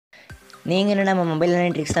நீங்கள் இன்னும் நம்ம மொபைல்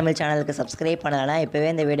லேர்னிங் ட்ரிக்ஸ் தமிழ் சேனலுக்கு சப்ஸ்கிரைப் பண்ணலன்னா இப்போவே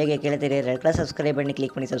இந்த வீடியோக்கு கீழே தெரியுற ரெட் கலர் சப்ஸ்கிரைப் பண்ணி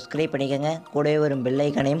கிளிக் பண்ணி சப்ஸ்கிரைப் பண்ணிக்கோங்க. கூடவே ஒரு பெல்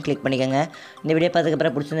ஐக்கானையும் கிளிக் பண்ணிக்கோங்க. இந்த வீடியோ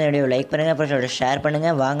பார்த்ததுக்கப்புறம் பிடிச்சிருந்த வீடியோ லைக் பண்ணுங்கள், அப்புறம் ஷேர்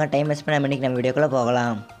பண்ணுங்கள். வாங்க டைம் வேஸ்ட் பண்ண இன்றைக்கி நம்ம வீடியோக்குள்ளே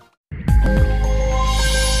போகலாம்.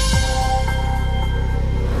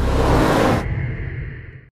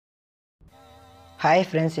 ஹாய்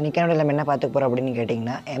ஃப்ரெண்ட்ஸ், இன்றைக்கான நம்ம என்ன பார்த்துக்க போகிறோம் அப்படின்னு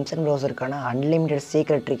கேட்டிங்கன்னா, Mcent ப்ரௌசருக்கான அன்லிமிட்டட்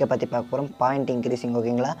சீக்ரெட் ட்ரிக்கை பற்றி பார்க்க போகிறோம். பாயிண்ட் இன்க்ரீசிங்,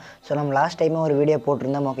 ஓகேங்களா. ஸோ நம்ம லாஸ்ட் டைமும் ஒரு வீடியோ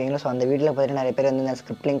போட்டிருந்தோம், ஓகேங்களா. ஸோ அந்த வீடியோவில் பார்த்தீங்கன்னா நிறைய பேர் வந்து இந்த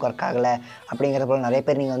ஸ்கிரிப்ட் லிங்க் ஒர்க் ஆகலை அப்படிங்கிற போல் நிறைய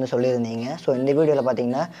பேர் நீங்கள் வந்து சொல்லியிருந்தீங்க. ஸோ இந்த வீடியோவில்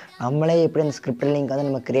பார்த்தீங்கன்னா நம்மளே எப்படி அந்த ஸ்கிரிப்ட் லிங்க் வந்து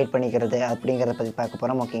நம்ம க்ரியேட் பண்ணிக்கிறது அப்படிங்கிறத பற்றி பார்க்க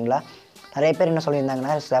போகிறோம், ஓகேங்களா. நிறைய பேர் என்ன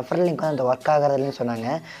சொல்லியிருந்தாங்கன்னா, ரெஃபரல் லிங்க் வந்து அந்த ஒர்க் ஆகிறதுன்னு சொன்னாங்க.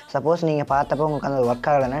 சப்போஸ் நீங்கள் பார்த்தப்போ உங்களுக்கு அந்த ஒர்க்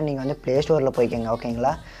ஆகலைன்னா நீங்கள் வந்து ப்ளே ஸ்டோரில் போய்க்கோங்க,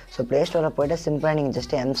 ஓகேங்களா. ஸோ ப்ளே ஸ்டோரில் போய்ட்டு சிம்பிளாக நீங்கள்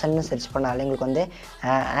ஜஸ்ட் Mcentனு சர்ச் பண்ணாலே உங்களுக்கு வந்து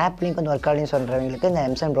ஆப் லிங்க் வந்து ஒர்க் ஆகலைன்னு சொல்கிறவங்களுக்கு இந்த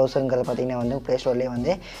Mcent ப்ரௌசருங்கிறது பார்த்தீங்கன்னா வந்து ப்ளே ஸ்டோர்லேயே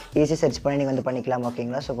வந்து ஈஸி சர்ச் பண்ணி நீங்கள் வந்து பண்ணிக்கலாம்,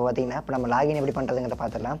 ஓகேங்களா. ஸோ இப்போ பார்த்தீங்கன்னா இப்போ நம்ம லாகின் எப்படி பண்ணுறதுங்கிறத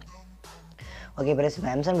பார்த்துக்கலாம். Okay friends,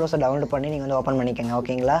 Mcent browser download பண்ணி நீங்கள் வந்து ஓப்பன் பண்ணிக்கோங்க,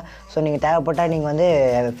 ஓகேங்களா. ஸோ நீங்கள் தேவைப்பட்டால் நீங்கள் வந்து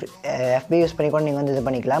FB யூஸ் பண்ணி கூட நீங்கள் வந்து இது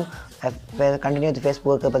பண்ணிக்கலாம். கண்டினியூ வித்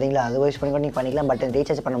ஃபேஸ்புக்கு பார்த்தீங்களா, அது யூஸ் பண்ணி கூட நீங்கள் பண்ணிக்கலாம். பட்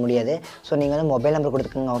ரீசார்ஜ் பண்ண முடியாது. ஸோ நீங்கள் வந்து மொபைல் நம்பர்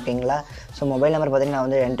கொடுத்துக்கோங்க, ஓகேங்களா. ஸோ மொபைல் நம்பர் பார்த்தீங்கன்னா நான்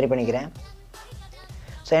வந்து என்ட்ரி பண்ணிக்கிறேன்.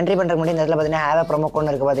 ஸோ என்ட்ரி பண்ணுறதுக்கு முன்னாடி இந்த இடத்துல பார்த்தீங்கன்னா ஹேவ் ப்ரோமோ கோட்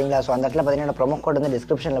இருக்குது பார்த்தீங்களா. ஸோ அந்த இடத்துல பார்த்தீங்கன்னா ப்ரோமோ கோட் வந்து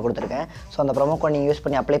டிஸ்கிரிப்ஷனில் கொடுத்துருக்கேன். ஸோ அந்த ப்ரோமோ கோட் நீங்கள் யூஸ்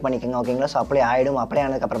பண்ணி அப்ளை பண்ணிக்கோங்க, ஓகேங்களா. ஸோ அப்ளை ஆகிடும். அப்ளை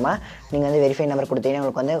ஆனதுக்கப்புறமா நீங்கள் வந்து வெரிஃபை நம்பர் கொடுத்தீங்கன்னா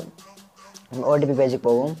உங்களுக்கு வந்து OTP பேஜுக்கு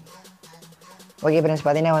போகும். ஓகே ஃப்ரெண்ட்ஸ்,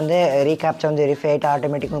 பார்த்தீங்கன்னா வந்து ரீகேப்ச்சா வந்து வெரிஃபை ஆகிட்டு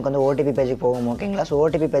ஆட்டோமேட்டிக் உங்களுக்கு வந்து OTP பேஜுக்கு போகும், ஓகேங்களா. ஸோ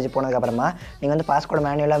OTP பேஜுக்கு போனதுக்கப்புறமா நீங்கள் வந்து பாஸ்கோட்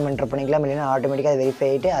மேனுவலாக என்டர் பண்ணிக்கலாம், இல்லைன்னா ஆட்டோமேட்டிக்காக வெரிஃபை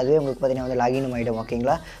ஆகிட்டு அதுவே உங்களுக்கு பார்த்தீங்கன்னா வந்து லாகின் ஆகிடும்,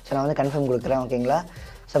 ஓகேங்களா. ஸோ நான் வந்து கன்ஃபார்ம் கொடுக்குறேன், ஓகேங்களா.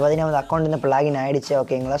 ஸோ பார்த்தீங்கன்னா வந்து அக்கௌண்ட் வந்து இப்போ லாகின் ஆகிடுச்சு,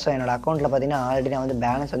 ஓகேங்களா. ஸோ என்னோட அக்கௌண்ட்டில் பார்த்தீங்கன்னா ஆல்ரெடி நான் வந்து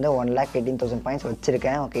பேலன்ஸ் வந்து 1,18,000 பாயிண்ட்ஸ்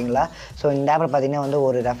வச்சிருக்கேன், ஓகேங்களா. ஸோ இந்த ஆப்பில் பார்த்தீங்கன்னா வந்து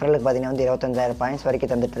ஒரு ரெஃபரலுக்கு பார்த்தீங்கன்னா வந்து 25,000 பாயிண்ட்ஸ்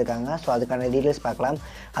வரைக்கும் தந்துட்டு இருக்காங்க. ஸோ அதுக்கான டீட்டெயில்ஸ் பார்க்கலாம்.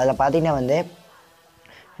 அதில் பார்த்தீங்கன்னா வந்து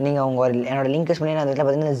நீங்கள் உங்கள் என்னோட லிங்க் யூஸ் பண்ணி அந்த இடத்துல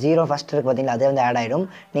பார்த்தீங்கன்னா 0 ஃபஸ்ட் இருக்குது பார்த்தீங்களா, அதே வந்து ஆட் ஆகிடும்.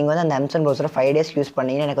 நீங்கள் வந்து அந்த Mcent ப்ரௌசரை 5 days யூஸ்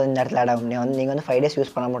பண்ணிங்கன்னா எனக்கு வந்து இந்த இடத்துல ஆட் ஆகும். நீங்கள் வந்து 5 days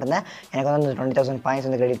யூஸ் பண்ண மட்டும்தான் எனக்கு வந்து அந்த 20,000 பாயிண்ட்ஸ்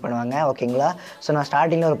வந்து கிரெடிட் பண்ணுவாங்க, ஓகேங்களா. ஸோ நான்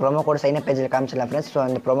ஸ்டார்டிங்கில் ஒரு ப்ரோமோ கோட் சைன் அப் பேஜில் காமிச்சிடலாம் ஃப்ரெண்ட்ஸ். ஸோ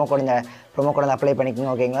அந்த ப்ரோமோ கோட் வந்து அப்ளை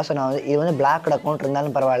பண்ணிக்கோங்க, ஓகேங்களா. ஸோ நான் வந்து இது வந்து பிளாக் அக்கௌண்ட்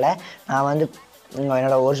இருந்தாலும் பரவாயில்ல, நான் வந்து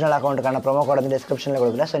என்னோட ஒரிஜினல் அக்கௌண்ட்டுக்கான ப்ரோமோ கோட் வந்து டிஸ்கிரிப்ஷனில்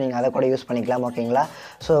கொடுக்குறேன். ஸோ நீங்கள் அதை கூட யூஸ் பண்ணிக்கலாம், ஓகேங்களா.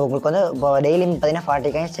 ஸோ உங்களுக்கு வந்து இப்போ டெய்லியும் பார்த்தீங்கன்னா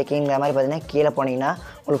 40 காயின்ஸ் செக்கிங்கிற மாதிரி பார்த்தீங்கன்னா கீழே போனீங்கன்னா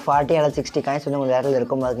உங்களுக்கு 40 அல்லது 60 காயின்ஸ் வந்து உங்களுக்கு இடத்துல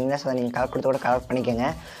இருக்கும், ஓகேங்களா. ஸோ நீங்கள் கலெக்ட் கொடுத்து கூட கலெக்ட் பண்ணிக்கோங்க.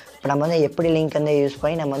 இப்போ நம்ம வந்து எப்படி லிங்க் வந்து யூஸ்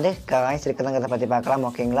பண்ணி நம்ம வந்து காயின்ஸ் இருக்குதுங்கிறத பற்றி பார்க்கலாம்,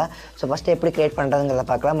 ஓகேங்களா. ஸோ ஃபஸ்ட்டு எப்படி க்ரியேட் பண்ணுறதுங்கிறத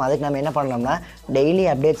பார்க்கலாம். அதுக்கு நம்ம என்ன பண்ணோம்னா டெய்லி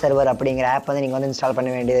அப்டேட் சர்வர் அப்படிங்கிற ஆப் வந்து நீங்கள் வந்து இன்ஸ்டால்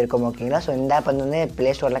பண்ண வேண்டியது இருக்கும், ஓகேங்களா. ஸோ இந்த ஆப் வந்து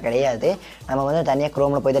ப்ளே ஸ்டோரில் கிடையாது. நம்ம வந்து தனியாக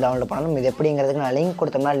க்ரோமில் போய் டவுன்லோட் பண்ணணும். இது எப்படிங்கிறதுக்கு நான் லிங்க்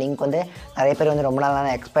கொடுத்தோம்னா லிங்க் வந்து நிறைய பேர் வந்து ரொம்ப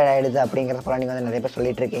நாள் எக்ஸ்பயர் ஆகிடுது அப்படிங்கிறத போல நீங்கள் வந்து நிறைய பேர்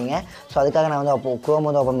சொல்லிட்டு இருக்கீங்க. ஸோ அதுக்காக நான் வந்து க்ரோம்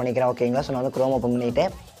வந்து ஓப்பன் பண்ணிக்கிறேன், ஓகேங்களா. ஸோ நான் வந்து க்ரோம் ஓப்பன் பண்ணிவிட்டு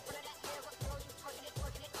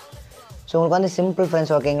ஸோ உங்களுக்கு வந்து சிம்பிள்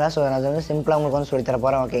ஃப்ரெண்ட்ஸ், ஓகேங்களா. ஸோ நான் வந்து சிம்பிளாக உங்களுக்கு வந்து சொல்லித்தர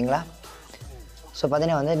போகிறேன், ஓகேங்களா. ஸோ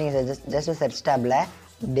பார்த்தீங்கன்னா வந்து நீங்கள் ஜஸ்ட் சர்ச் டேப்பில்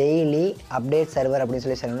டெய்லி அப்டேட் சர்வர் அப்படின்னு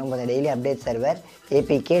சொல்லி சொல்லணும். Daily update server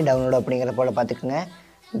APK download அப்படிங்கிற போல் பார்த்துக்குங்க.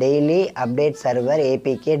 Daily update server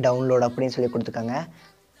APK download அப்படின்னு சொல்லி கொடுத்துக்கோங்க.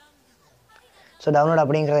 ஸோ டவுன்லோட்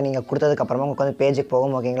அப்படிங்கிறத நீங்கள் கொடுத்ததுக்கப்புறமா உங்களுக்கு வந்து பேஜுக்கு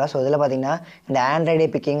போகும், ஓகேங்களா. ஸோ இதில் பார்த்தீங்கன்னா இந்த ஆண்ட்ராய்டு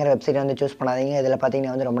APKங்கிற வெப்சைட் வந்து சூஸ் பண்ணாதீங்க. இதில்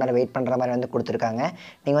பார்த்தீங்கன்னா வந்து ரொம்ப நேரம் வெயிட் பண்ணுற மாதிரி வந்து கொடுத்துருக்காங்க.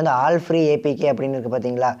 நீங்கள் வந்து ஆல் ஃப்ரீ APK அப்படின்னு இருக்குது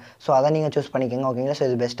பார்த்தீங்களா. ஸோ அதை நீங்கள் சூஸ் பண்ணிக்கோங்க, ஓகேங்களா. ஸோ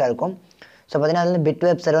இது பெஸ்ட்டாக இருக்கும். ஸோ பார்த்தீங்கன்னா அது வந்து பிட்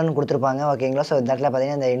வெப் சர்வர்னு கொடுத்துருப்பாங்க, ஓகேங்களா. ஸோ இந்த இடத்துல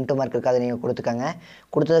பார்த்தீங்கன்னா இந்த இன்ட்டு மார்க் இருக்குது, அதை நீங்கள் கொடுத்துக்கோங்க.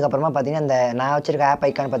 கொடுத்ததுக்கப்புறமா பார்த்தீங்கன்னா இந்த நான் வச்சிருக்க ஆப்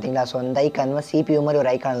ஐக்கான் பார்த்தீங்களா. ஸோ இந்த ஐக்கான் CPU மாதிரி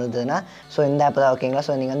ஒரு ஐக்கான் இருந்ததுன்னா ஸோ இந்த ஆப் தான், ஓகேங்களா.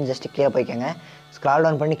 ஸோ நீங்கள் வந்து ஜஸ்ட் கீழே போய்க்கோங்க. ஸ்க்ரால்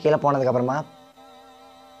டவுன் பண்ணி கீழே போனதுக்கப்புறமா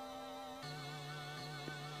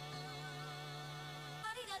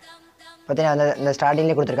பார்த்தீங்கன்னா அந்த இந்த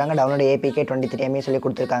ஸ்டார்டிங்லேயே கொடுத்துருக்காங்க டவுன்லோட் APK 23 MB சொல்லி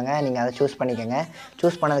கொடுத்துருக்காங்க. நீங்கள் அதை சூஸ் பண்ணிக்கோங்க.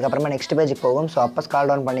 சூஸ் பண்ணதுக்கப்புறமா நெக்ஸ்ட் பேஜுக்கு போகும். ஸோ அப்போ ஸ்க்ரால்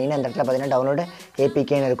டவுன் பண்ணிங்கன்னா இந்த இடத்துல பார்த்தீங்கன்னா டவுன்லோட்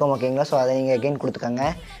APKன்னு இருக்கும், ஓகேங்களா. ஸோ அதை நீங்கள் எகைன் கொடுத்துக்கோங்க.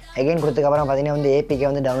 எகைன் கொடுத்ததுக்கப்புறம் பார்த்தீங்கன்னா வந்து APK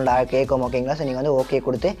வந்து டவுன்லோட் கேட்கும், ஓகேங்களா. ஸோ நீங்கள் வந்து ஓகே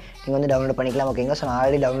கொடுத்து நீங்கள் வந்து டவுன்லோட் பண்ணிக்கலாம், ஓகேங்களா. ஸோ நான்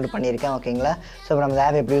ஆல்ரெடி டவுன்லோட் பண்ணியிருக்கேன், ஓகேங்களா. ஸோ இப்போ நம்ம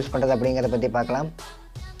ஆப் எப்படி யூஸ் பண்ணுறது அப்படிங்கிறத பற்றி பார்க்கலாம்.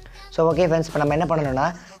 ஸோ ஓகே ஃப்ரெண்ட்ஸ், இப்போ நம்ம என்ன பண்ணணும்னா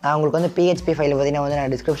நான் உங்களுக்கு வந்து PHP ஃபைல் பார்த்தீங்கன்னா வந்து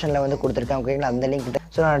நான் டிஸ்கிரிப்ஷனில் வந்து கொடுத்துருக்கேன், ஓகேங்களா. அந்த லிங்க்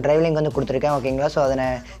ஸோ நான் ட்ரைவ் லிங்க் வந்து கொடுத்துருக்கேன், ஓகேங்களா. ஸோ அதை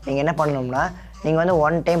நீங்கள் என்ன பண்ணணும்னா நீங்கள் வந்து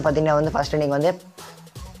ஒன் டைம் பார்த்தீங்கன்னா வந்து ஃபஸ்ட்டு நீங்கள் வந்து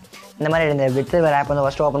இந்த மாதிரி இந்த விட்ரிவர் ஆப் வந்து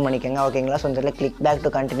ஃபஸ்ட்டு ஓப்பன் பண்ணிக்கோங்க, ஓகேங்களா. ஸோ இந்த இடத்துல கிளிக் பேக் டு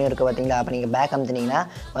கண்டினியூ இருக்குது பார்த்தீங்களா. அப்போ நீங்கள் பேக் அமுத்துனீங்கன்னா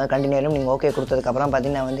கண்டினியூ ஆகும். நீங்கள் ஓகே கொடுத்ததுக்கப்புறம்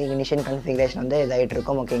பார்த்தீங்கன்னா வந்து இனிஷியல் கன்ஃபிகரேஷன் வந்து இதாகிட்டு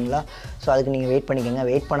இருக்கும், ஓகேங்களா. ஸோ அதுக்கு நீங்கள் வெயிட் பண்ணிக்கோங்க.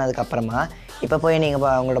 வெயிட் பண்ணதுக்கப்புறமா இப்போ போய் நீங்கள்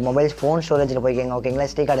உங்களோட மொபைல் ஃபோன் ஸ்டோரேஜில் போய்க்கோங்க, ஓகேங்களா.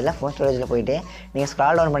 SD கார்டில் ஃபோன் ஸ்டோரேஜில் போய்ட்டு நீங்கள்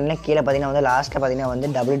ஸ்க்ரால் டவுன் பண்ணிங்கன்னா கீழே பார்த்தீங்கன்னா வந்து லாஸ்ட்டில் பார்த்தீங்கன்னா வந்து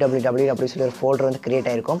www அப்படின்னு சொல்லி ஒரு ஃபோல்டர் வந்து க்ரியேட்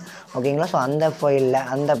ஆகிருக்கும், ஓகேங்களா. ஸோ அந்த ஃபைலில்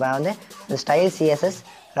அந்த வந்து இந்த ஸ்டைல் CSS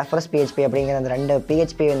ரெஃபரன்ஸ் PHP அப்படிங்கிற அந்த 2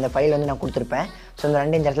 PHP இந்த ஃபைல் வந்து நான் கொடுத்துருப்பேன். ஸோ இந்த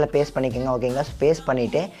 2 இந்த இடத்துல பேஸ்ட் பண்ணிக்கோங்க, ஓகேங்களா. ஸோ பேஸ்ட்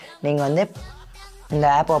பண்ணிவிட்டு நீங்கள் வந்து இந்த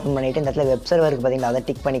ஆப் ஓப்பன் பண்ணிவிட்டு இந்த இடத்துல வெப் சர்வருக்கு பார்த்தீங்கன்னா அதை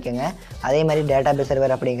டிக் பண்ணிக்கோங்க. அதே மாதிரி டேட்டாபேஸ்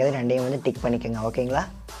சர்வர் அப்படிங்கிறது ரெண்டையும் வந்து டிக் பண்ணிக்கோங்க. ஓகேங்களா?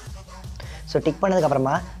 ஸோ டிக்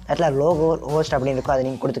பண்ணதுக்கப்புறமா இடத்துல லோகோ ஹோஸ்ட் அப்படின்னு இருக்கும், அதை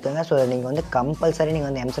நீங்கள் கொடுத்துக்கோங்க. ஸோ நீங்கள் வந்து கம்பல்சரி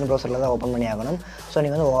நீங்கள் வந்து Mcent ப்ரௌசரில் தான் ஓப்பன் பண்ணி ஆகணும். ஸோ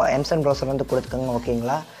நீங்கள் வந்து Mcent ப்ரௌசர் வந்து கொடுத்துக்கோங்க.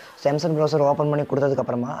 ஓகேங்களா? ஸோ Mcent ப்ரௌசர் ஓப்பன் பண்ணி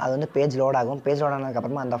கொடுத்ததுக்கப்புறமா அது வந்து பேஜ் லோட் ஆகும். பேஜ் லோட்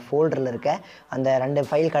ஆனதுக்கப்புறமா அந்த ஃபோல்டரில் இருக்க அந்த 2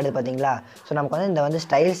 ஃபைல் கார்டு பார்த்தீங்களா? ஸோ நமக்கு வந்து இந்த வந்து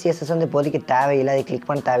ஸ்டைல் சிஎஸ்எஸ் வந்து இப்போதைக்கு தேவையில்லை, அது கிளிக்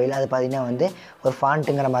பண்ண தேவையில்லை. அது பார்த்தீங்கன்னா வந்து ஒரு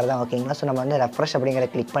ஃபாண்ட்டுங்கிற மாதிரி தான். ஓகேங்களா? ஸோ நம்ம வந்து ரெஃப்ரெஷ் அப்படிங்கிற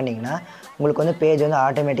கிளிக் பண்ணிங்கன்னா உங்களுக்கு வந்து பேஜ் வந்து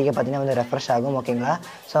ஆட்டோமேட்டிக்காக பார்த்தீங்கன்னா வந்து ரெஃப்ரெஷ் ஆகும். ஓகேங்களா?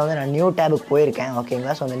 ஸோ வந்து நான் நியூ டேபுக்கு போயிருக்கேன்.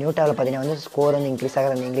 ஓகேங்களா? ஸோ அந்த நியூ டேபில் பார்த்தீங்கன்னா வந்து ஸ்கோர் வந்து இன்க்ரீஸ்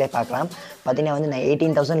ஆகிறத நீங்களே பார்க்கலாம். பார்த்தீங்கன்னா வந்து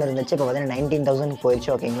 18,000 இருந்துச்சு, இப்போ பார்த்தீங்கன்னா 19,000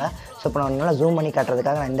 போயிடுச்சு. ஓகேங்களா? ஸோ இப்போ நான் நல்லா ஜூம் பண்ணி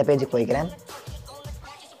காட்டுறதுக்காக நான் இந்த பேஜுக்கு போய்க்கிறேன்.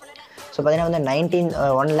 ஸோ பார்த்தீங்கன்னா வந்து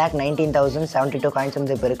 1,19,072 காயின்ஸ்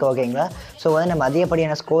வந்து இப்போ இருக்குது. ஓகேங்களா? ஸோ வந்து நம்ம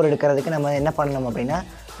அதிகப்படியான ஸ்கோர் எடுக்கிறதுக்கு நம்ம என்ன பண்ணணும் அப்படின்னா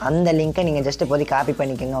அந்த லிங்க்கை நீங்கள் ஜஸ்ட் இப்போதைக்கு காப்பி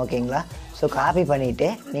பண்ணிக்கோங்க. ஓகேங்களா? ஸோ காப்பி பண்ணிவிட்டு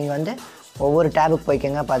நீங்கள் வந்து ஒவ்வொரு டேபுக்கு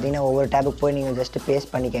போய்க்கோங்க. பார்த்தீங்கன்னா ஒவ்வொரு டேபுக்கு போய் நீங்கள் ஜஸ்ட்டு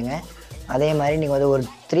பேஸ்ட் பண்ணிக்கோங்க. அதே மாதிரி நீங்கள் வந்து ஒரு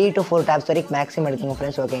 3 to 4 டேப்ஸ் வரைக்கும் மேக்ஸிமம் எடுத்துங்க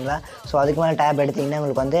ஃப்ரெண்ட்ஸ். ஓகேங்களா? ஸோ அதுக்கு மேலே டேப் எடுத்திங்கன்னா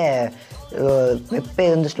உங்களுக்கு வந்து வெப்பே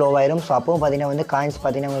வந்து ஸ்லோவாயிரும். ஸோ அப்பவும் பார்த்தீங்கன்னா வந்து காயின்ஸ்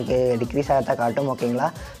பார்த்தீங்கன்னா உங்களுக்கு டிக்ரீஸ் ஆகத்தான் காட்டும். ஓகேங்களா?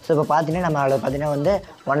 ஸோ இப்போ பார்த்தீங்கன்னா நம்மளோட பார்த்தீங்கன்னா வந்து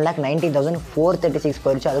 1,19,436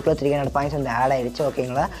 போயிடுச்சு. அதுக்குள்ளே 300 பாயிண்ட்ஸ் வந்து ஆட் ஆகிடுச்சு.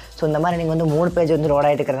 ஓகேங்களா? ஸோ இந்த மாதிரி நீங்கள் வந்து 3 பேஜ் வந்து லோட்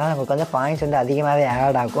ஆகிட்டு இருக்கிறதுனால நமக்கு வந்து பாயிண்ட்ஸ் வந்து அதிகமாகவே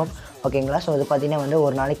ஆட் ஆகும். ஓகேங்களா? ஸோ இது பார்த்தீங்கன்னா வந்து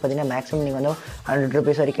ஒரு நாளைக்கு பார்த்தீங்கன்னா மேக்ஸிமம் நீங்கள் வந்து 100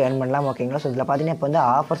 ரூபீஸ் வரைக்கும் ஏர்ன் பண்ணலாம். ஓகேங்களா? ஸோ இதில் பார்த்தீங்கன்னா இப்போ வந்து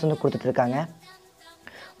ஆஃபர்ஸ் வந்து கொடுத்துட்ருக்காங்க.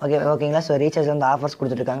 ஓகேங்களா? ஸோ ரீசார்ஜ் வந்து ஆஃபர்ஸ்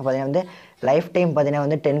கொடுத்துட்ருக்காங்க. பார்த்தீங்கன்னா வந்து லைஃப் டைம் பார்த்தீங்கன்னா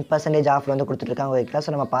வந்து 10% ஆஃபர் வந்து கொடுத்துட்ருக்காங்க. ஓகேங்களா?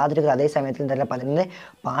 ஸோ நம்ம பார்த்துட்டு அதே சமயத்தில் இந்த பார்த்தீங்கன்னா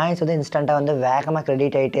பாயிண்ட்ஸ் வந்து இன்ஸ்டண்ட்டாக வந்து வேகமாக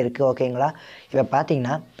கிரெடிட் ஆகிட்டு இருக்குது. ஓகேங்களா? இப்போ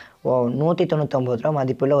பார்த்தீங்கன்னா ₹199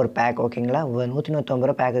 மதிப்புள்ள ஒரு பேக். ஓகேங்களா?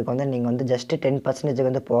 ₹199 பேக்குக்கு வந்து நீங்கள் வந்து ஜஸ்ட்டு 10%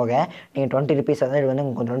 வந்து போக நீங்கள் 20 ரூபீஸ் வந்து இது வந்து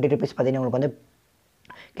உங்களுக்கு 20 ரூபீஸ் பார்த்தீங்கன்னா உங்களுக்கு வந்து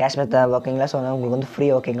கேஷ்பேக் தேவை. ஓகேங்களா? ஸோ வந்து உங்களுக்கு வந்து ஃப்ரீ.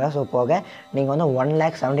 ஓகேங்களா? ஸோ போக நீங்கள் வந்து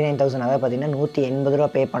 1,79,000 அதாவது பார்த்தீங்கன்னா ₹180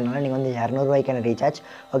 பே பண்ணாலும் நீங்கள் வந்து ₹200 ரீசார்ஜ்.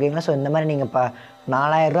 ஓகேங்களா? ஸோ இந்த மாதிரி நீங்கள்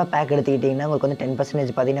 4,000 பேக் எடுத்துக்கிட்டிங்கன்னா உங்களுக்கு வந்து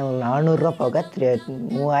 10% பார்த்தீங்கன்னா உங்களுக்கு ₹400 போக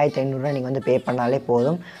 ₹3,500 நீங்கள் வந்து பே பண்ணாலே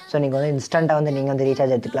போதும். ஸோ நீங்கள் வந்து இன்ஸ்டண்ட்டாக வந்து நீங்கள் வந்து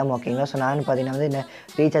ரீசார்ஜ் எடுத்துக்கலாம். ஓகேங்களா? ஸோ நான் பார்த்தீங்கன்னா வந்து இந்த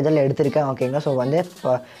ரீசார்ஜில் எடுத்திருக்கேன். ஓகேங்களா? ஸோ வந்து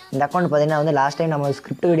இப்போ இந்த அக்கௌண்ட் பார்த்தீங்கன்னா வந்து லாஸ்ட் டைம் நம்ம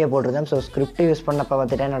ஸ்கிரிப்ட் வீடியோ போட்டிருந்தோம். ஸோ ஸ்கிரிப்ட் யூஸ் பண்ணப்போ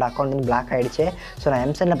பார்த்துட்டு என்னோட அக்கௌண்ட் வந்து பிளாக் ஆகிடுச்சு. ஸோ நான்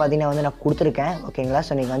Mcentல பார்த்தீங்கன்னா வந்து நான் கொடுத்துருக்கேன். ஓகேங்களா?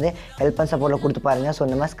 ஸோ நீங்கள் வந்து ஹெல்ப் அண்ட் சப்போர்ட்டில் கொடுத்து பாருங்கள். ஸோ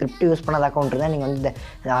இந்த மாதிரி ஸ்கிரிப்ட் யூஸ் பண்ணாத அக்கௌண்ட் இருந்தால் நீங்கள் வந்து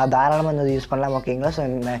தாராளமாக வந்து யூஸ் பண்ணலாம். ஓகேங்களா? ஸோ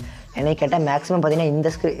என்னை கேட்டால் மேக்ஸிமம் பார்த்தீங்கன்னா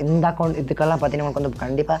இந்த அக்கௌண்ட் இதுக்கெல்லாம் பார்த்தீங்கன்னா உங்களுக்கு வந்து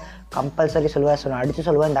கண்டிப்பாக கம்பல்சரி சொல்லுவேன். ஸோ நான் அடித்து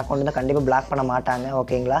சொல்லுவேன், இந்த அக்கௌண்ட் வந்து கண்டிப்பாக பிளாக் பண்ண மாட்டாங்க.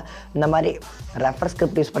 ஓகேங்களா? இந்த மாதிரி ரெஃபர்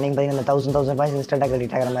ஸ்கிரிப்ட் யூஸ் பண்ணி பார்த்தீங்கன்னா இந்த 1000 பாயிண்ட்ஸ் இன்ஸ்டண்ட்டாக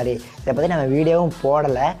கிரெடிட் ஆகிற மாதிரி இதை பற்றி நம்ம வீடியோவும்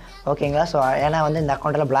போடலை. ஓகேங்களா? ஸோ ஏன்னா வந்து இந்த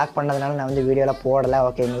அக்கௌண்ட்டில் பிளாக் பண்ணதுனால நான் வந்து வீடியோவில் போடலை.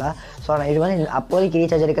 ஓகேங்களா? ஸோ இது வந்து அப்போதைக்கு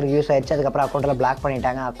ரீசார்ஜ் எடுக்கிறதுக்கு யூஸ் ஆயிடுச்சு. அதுக்கப்புறம் அக்கௌண்ட்டில் பிளாக்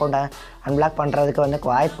பண்ணிட்டாங்க. அக்கௌண்ட்டை அன்பிளாக் பண்ணுறதுக்கு வந்து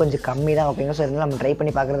வாய்ப்பு கொஞ்சம் கம்மி தான். ஓகேங்களா? ஸோ இருந்தாலும் நம்ம ட்ரை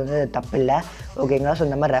பண்ணி பார்க்குறது வந்து தப்பு இல்லை. ஓகேங்களா? ஸோ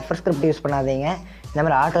இந்த மாதிரி ரெஃபர் ஸ்கிரிப்ட் யூஸ் பண்ணாதீங்க. இந்த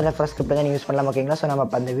மாதிரி ஆட்டோ ரெஃபர் ஸ்கிரிப்ட் தான் யூஸ் பண்ணலாம். ஓகேங்களா? ஸோ நம்ம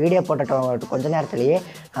அந்த வீடியோ போட்ட கொஞ்ச நேரத்துலேயே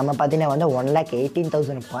நம்ம பார்த்தீங்கன்னா வந்து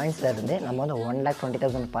 1,18,000 பாயிண்ட்ஸ்லேருந்து நம்ம வந்து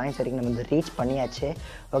 1,20,000 பாயிண்ட்ஸ் வரைக்கும் நம்ம வந்து ரீச் பண்ணியாச்சு.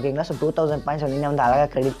 ஓகேங்களா? ஸோ 2,000 பாயிண்ட்ஸ் வந்து அழகாக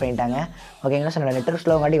கிரெடிட் பண்ணிட்டாங்க. ஓகேங்களா? ஸோ என்னோட நெட்வொர்க்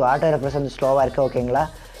ஸ்லோவாண்டி ஆட்டோ ரெஃபர்ஸ் வந்து ஸ்லோவாக இருக்குது. ஓகேங்களா?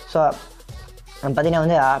 ஸோ பார்த்தீங்கன்னா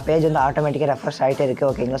வந்து பேஜ் வந்து ஆட்டோமேட்டிக்காக ரெஃப்ரெஷ் ஆகிட்டே இருக்குது.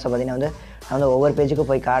 ஓகேங்களா? ஸோ பார்த்தீங்கன்னா வந்து நான் வந்து ஒவ்வொரு பேஜுக்கும்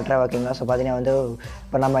போய் காட்டுறேன். ஓகேங்களா? ஸோ பார்த்தீங்கன்னா வந்து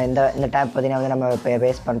இப்போ நம்ம இந்த டேப் பார்த்தீங்கன்னா வந்து நம்ம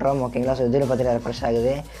பேஸ்ட் பண்ணுறோம். ஓகேங்களா? ஸோ இதில் பார்த்தீங்கன்னா ரெஃப்ரெஷ்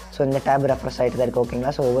ஆகுது. ஸோ இந்த டேப் ரெஃப்ரெஷ் ஆகிட்டு தான் இருக்குது.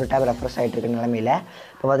 ஓகேங்களா? ஸோ ஒவ்வொரு டேப் ரெஃப்ரெஷ் ஆகிட்டு இருக்க நிலமையில்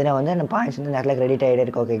இப்போ பார்த்தீங்கன்னா வந்து நம்ம பாயிண்ட்ஸ் வந்து நிறைய கிரெடிட் ஆகிட்டே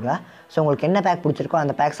இருக்குது. ஓகேங்களா? ஸோ உங்களுக்கு என்ன பேக் பிடிச்சிருக்கோ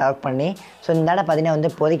அந்த பேக் செலக்ட் பண்ணி ஸோ இந்த இடம் பார்த்தீங்கன்னா வந்து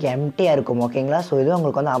இப்போதைக்கு எம்டியாக இருக்கும். ஓகேங்களா? ஸோ இது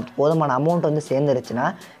உங்களுக்கு வந்து போதுமான அமௌண்ட் வந்து சேர்ந்துருச்சுன்னா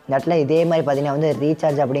இந்த இடத்துல இதே மாதிரி பார்த்தீங்கன்னா வந்து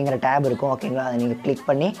ரீசார்ஜ் அப்படிங்கிற டேப் இருக்கும். ஓகேங்களா? அதை நீங்கள் கிளிக்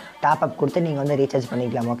பண்ணி டாப் அப் கொடுத்து நீங்கள் வந்து ரீசார்ஜ்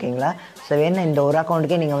பண்ணிக்கலாம். ஓகேங்களா? ஸோ வேணும் இந்த ஒரு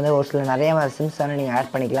அக்கௌண்ட்டுக்கே நீங்கள் வந்து ஒரு சில நிறைய சிம்ஸ் வந்து நீங்கள்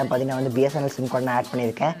ஆட் பண்ணிக்கலாம். பார்த்தீங்கன்னா வந்து பிஎஸ்என்எல் சிம் கூட நான் ஆட்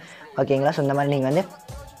பண்ணியிருக்கேன். ஓகேங்களா? ஸோ இந்த மாதிரி நீங்கள் வந்து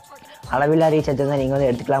அளவில்லா ரீசார்ஜ் வந்து நீங்கள் வந்து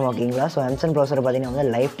எடுத்துக்கலாம். ஓகேங்களா? ஸோ Mcent ப்ரௌசர் பார்த்தீங்கன்னா வந்து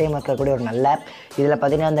லைஃப் டைம் இருக்கக்கூடிய ஒரு நல்ல ஆப். இதில்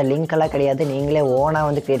பார்த்தீங்கன்னா அந்த லிங்க்கெல்லாம் கிடையாது, நீங்களே ஓனாக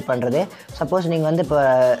வந்து க்ரியேட் பண்ணுறது. சப்போஸ் நீங்கள் வந்து இப்போ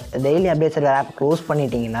டெய்லி அப்டேட்ஸ் ஆப் க்ளோஸ்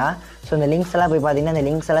பண்ணிட்டீங்கன்னா ஸோ இந்த லிங்க்ஸ் எல்லாம் போய் பார்த்தீங்கன்னா இந்த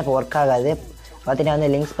லிங்க்ஸ் எல்லாம் இப்போ ஒர்க் ஆகாது. பார்த்தீங்கன்னா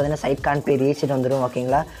வந்து லிங்க்ஸ் பார்த்தீங்கன்னா சைட் கான் போய் ரீச்சிட்டு வந்துடும்.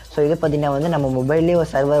 ஓகேங்களா? ஸோ இது பார்த்தீங்கன்னா வந்து நம்ம மொபைல்லேயே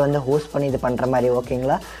ஒரு சர்வர் வந்து ஹோஸ்ட் பண்ணி இது பண்ணுற மாதிரி.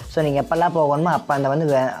 ஓகேங்களா? ஸோ நீங்கள் எப்போல்லாம் போகணுமோ அப்போ அந்த வந்து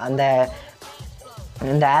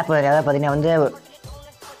இந்த ஆப் அதாவது பார்த்தீங்கன்னா வந்து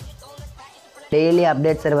டெய்லி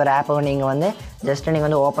அப்டேட் சர்வர் ஆப்பை நீங்கள் வந்து ஜஸ்ட்டு நீங்கள்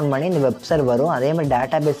வந்து ஓப்பன் பண்ணி இந்த வெப் சர்வரும் அதே மாதிரி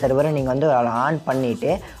டேட்டாபேஸ் சர்வரை நீங்கள் வந்து ஆன்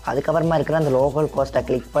பண்ணிவிட்டு அதுக்கப்புறமா இருக்கிற அந்த லோக்கல் கோஸ்ட்டை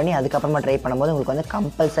கிளிக் பண்ணி அதுக்கப்புறமா ட்ரை பண்ணும்போது உங்களுக்கு வந்து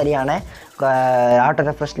கம்பல்சரியான ஆட்டோ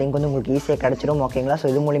ரெஃப்ரெஷ் லிங்க் வந்து உங்களுக்கு ஈஸியாக கிடச்சிடும். ஓகேங்களா? ஸோ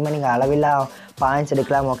இது மூலிமா நீங்கள் அளவில்லா பாயிண்ட்ஸ்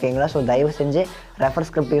எடுக்கலாம். ஓகேங்களா? ஸோ தயவு செஞ்சு ரெஃபர்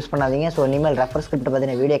ஸ்கிரிப்ட் யூஸ் பண்ணாதீங்க. ஸோ இனிமேல் ரெஃபர் ஸ்கிரிப்ட்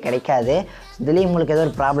பற்றின வீடியோ கிடைக்காது. இதுலேயும் உங்களுக்கு ஏதோ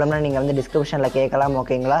ஒரு ப்ராப்ளம்னா நீங்கள் வந்து டிஸ்கிரிப்ஷனில் கேட்கலாம்.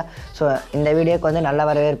 ஓகேங்களா? ஸோ இந்த வீடியோக்கு வந்து நல்ல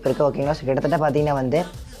வரவேற்பு இருக்குது. ஓகேங்களா? ஸோ கிட்டத்தட்ட பார்த்தீங்கன்னா வந்து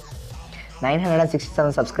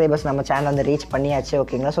 967 சப்ஸ்கிரைபர்ஸ் நம்ம சேனல் வந்து ரீச் பண்ணியாச்சு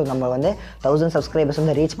ஓகேங்களா. ஸோ நம்ம வந்து 1000 சப்ஸ்கிரைபர்ஸ்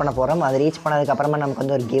வந்து ரீச் பண்ண போகிறோம். அது ரீச் பண்ணதுக்கப்புறமா நமக்கு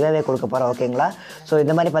வந்து ஒரு கிவ்அவே கொடுக்க போகிறோம் ஓகேங்களா. ஸோ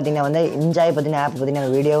இந்த மாதிரி பார்த்தீங்கன்னா வந்து என்ஜாய் பற்றின ஆப் பற்றின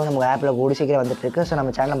வீடியோவும் நம்ம ஆப்பில் கூடி சீக்கிரம் வந்துட்டு இருக்குது. ஸோ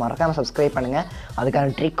நம்ம சேனலை மறக்காமல் சப்ஸ்கிரைப் பண்ணுங்கள்.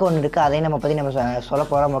 அதுக்கான ட்ரிக் ஒன்று இருக்குது, அதையும் நம்ம பற்றி நம்ம சொல்ல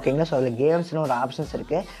போகிறோம் ஓகேங்களா. ஸோ அதில் கேம்ஸ்னு ஒரு ஆப்ஷன்ஸ்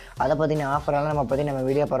இருக்குது, அதை பற்றின ஆஃபரெல்லாம் நம்ம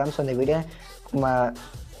வீடியோ போகிறோம். ஸோ இந்த வீடியோ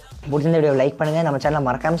பிடிச்சிருந்த வீடியோ லைக் பண்ணுங்கள், நம்ம சேனலை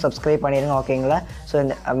மறக்காமல் சப்ஸ்கிரைப் பண்ணிடுங்க ஓகேங்களா. ஸோ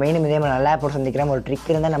இந்த மெயினும் இதே மாதிரி நல்லா ஆப் சந்திக்கிறோம். ஒரு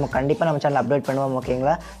ட்ரிக் இருந்தால் நம்ம கண்டிப்பாக நம்ம சேனல் அப்டேட் பண்ணுவோம்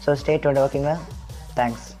ஓகேங்களா. ஸோ ஸ்டே டியூன்ட் ஓகேங்களா.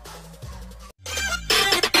 தேங்க்ஸ்.